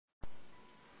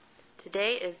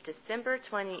Today is December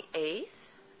 28th,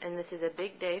 and this is a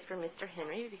big day for Mr.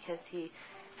 Henry because he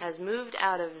has moved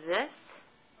out of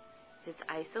his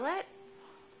isolate,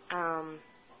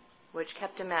 which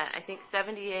kept him at, I think,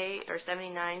 78 or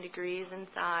 79 degrees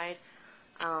inside.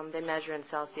 They measure in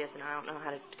Celsius, and I don't know how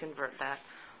to convert that.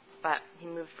 But he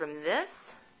moved from this,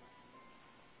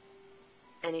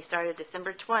 and he started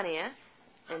December 20th,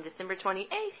 and December 28th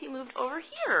he moved over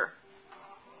here.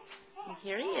 And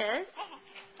here he is.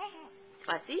 He's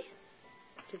fussy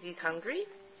because he's hungry.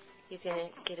 He's going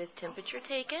to get his temperature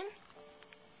taken,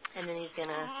 and then he's going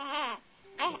to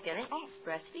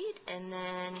breastfeed, and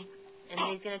then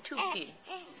he's going to tube feed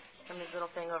from his little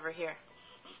thing over here.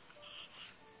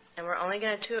 And we're only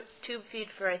going to tube feed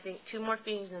for, I think, 2 more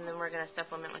feedings, and then we're going to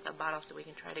supplement with a bottle so we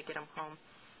can try to get him home.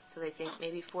 So they think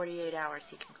maybe 48 hours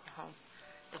he can go home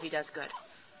if he does good.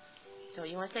 So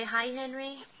you want to say hi,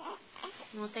 Henry?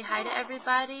 You want to say hi to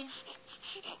everybody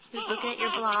who's looking at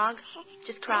your blog?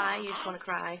 Just cry. You just want to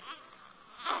cry.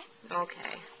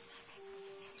 Okay.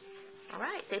 All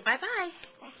right. Say bye-bye.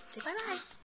 Say bye-bye.